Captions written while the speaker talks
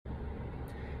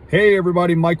Hey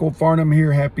everybody, Michael Farnham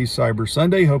here. Happy Cyber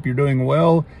Sunday. Hope you're doing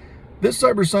well. This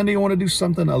Cyber Sunday, I want to do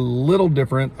something a little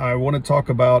different. I want to talk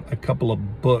about a couple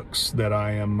of books that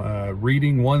I am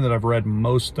reading, one that I've read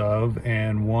most of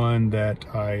and one that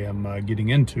I am getting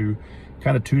into,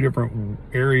 kind of two different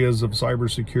areas of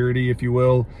cybersecurity, if you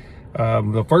will.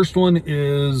 The first one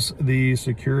is the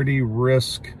Security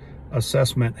Risk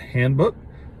Assessment Handbook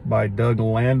by Doug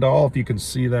Landahl. If you can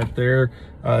see that there.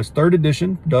 It's third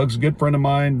edition. Doug's a good friend of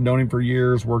mine, known him for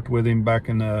years, worked with him back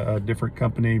in a different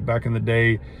company back in the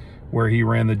day where he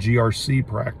ran the GRC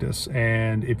practice.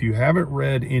 And if you haven't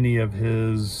read any of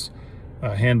his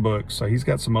handbooks, he's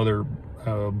got some other,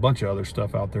 bunch of other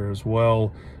stuff out there as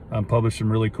well, published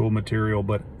some really cool material.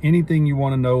 But anything you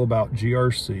want to know about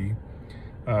GRC,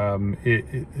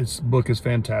 its book is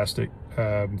fantastic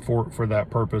for that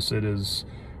purpose. It is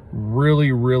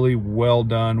really well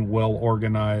done, well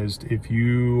organized. If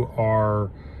you are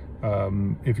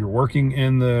if you're working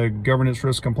in the governance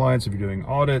risk compliance, if you're doing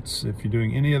audits, if you're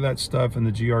doing any of that stuff in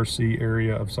the GRC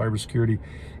area of cybersecurity,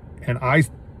 and I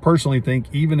personally think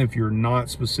even if you're not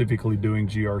specifically doing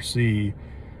GRC,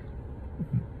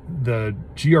 the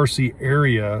GRC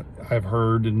area, I've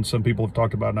heard, and some people have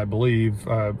talked about, and I believe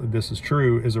this is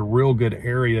true, is a real good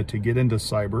area to get into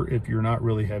cyber if you're not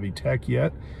really heavy tech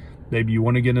yet. Maybe you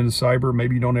want to get into cyber.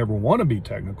 Maybe you don't ever want to be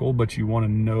technical, but you want to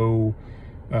know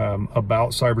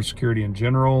about cybersecurity in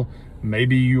general.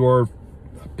 Maybe you are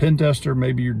a pen tester.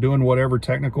 Maybe you're doing whatever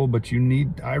technical, but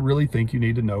I really think you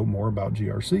need to know more about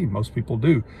GRC. Most people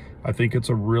do. I think it's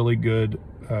a really good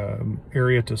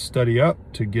area to study up,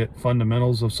 to get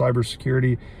fundamentals of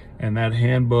cybersecurity, and that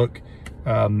handbook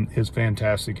is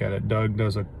fantastic at it. Doug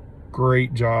does a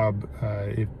great job.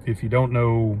 If you don't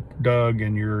know Doug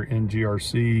and you're in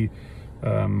GRC,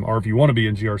 or if you want to be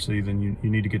in GRC, then you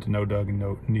need to get to know Doug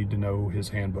and need to know his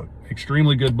handbook.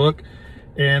 Extremely good book.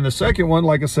 And the second one,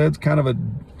 like I said, it's kind of a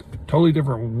totally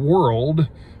different world.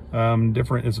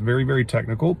 It's very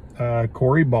technical.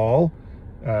 Corey Ball,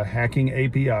 Hacking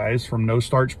APIs, from No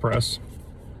Starch Press.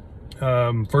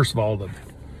 First of all, the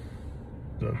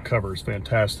cover is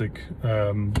fantastic,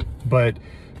 but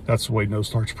that's the way No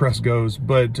Starch Press goes.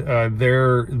 But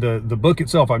the book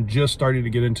itself, I'm just starting to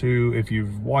get into. If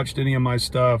you've watched any of my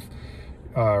stuff,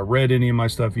 read any of my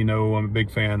stuff, you know I'm a big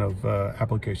fan of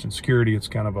application security. It's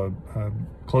kind of a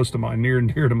close to near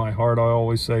and dear to my heart, I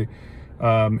always say.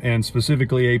 And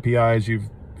specifically APIs,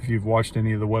 if you've watched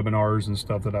any of the webinars and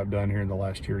stuff that I've done here in the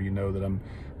last year, you know that I'm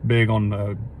big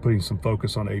on putting some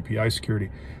focus on API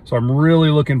security. So I'm really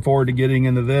looking forward to getting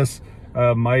into this.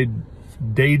 My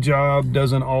day job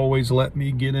doesn't always let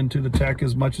me get into the tech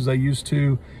as much as I used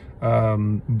to,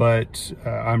 but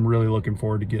I'm really looking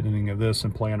forward to getting into this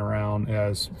and playing around.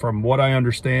 As from what I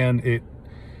understand,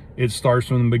 it starts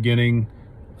from the beginning,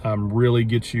 really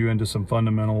gets you into some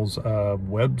fundamentals of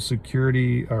web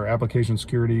security or application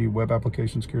security, web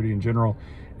application security in general,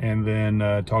 and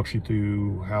then talks you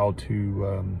through how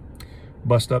to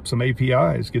bust up some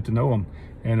APIs, get to know them.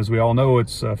 And as we all know,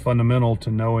 it's fundamental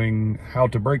to knowing how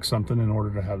to break something in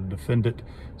order to how to defend it.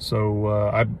 So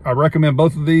I recommend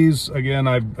both of these. Again,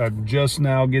 I'm just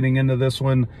now getting into this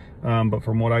one, but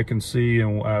from what I can see,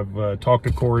 and I've talked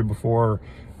to Corey before,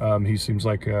 he seems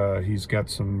like he's got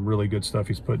some really good stuff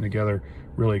he's putting together.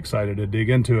 Really excited to dig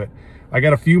into it. I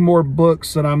got a few more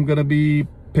books that I'm going to be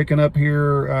picking up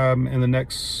here in the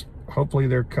next, hopefully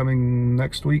they're coming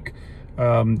next week.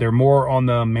 They're more on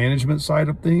the management side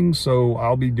of things, so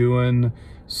I'll be doing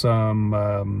some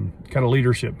kind of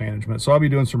leadership management. So I'll be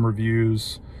doing some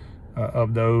reviews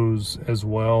of those as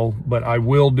well, but I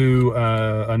will do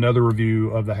another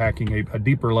review of the a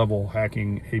deeper level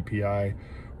hacking API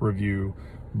review.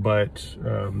 But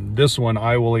this one,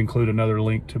 I will include another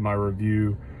link to my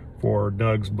review for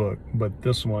Doug's book. But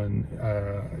this one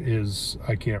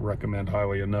I can't recommend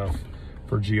highly enough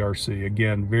for GRC.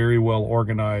 Again, very well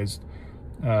organized.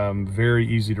 Very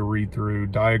easy to read through.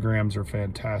 Diagrams are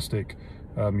fantastic.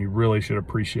 You really should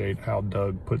appreciate how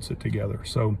Doug puts it together.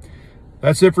 So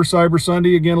that's it for Cyber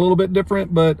Sunday. Again, a little bit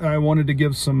different, but I wanted to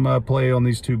give some play on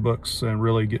these two books and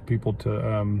really get people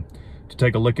to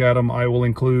take a look at them. I will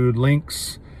include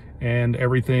links and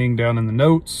everything down in the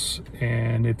notes.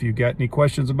 And if you've got any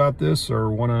questions about this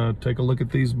or want to take a look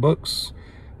at these books,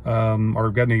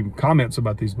 or got any comments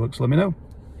about these books, let me know.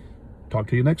 Talk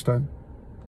to you next time.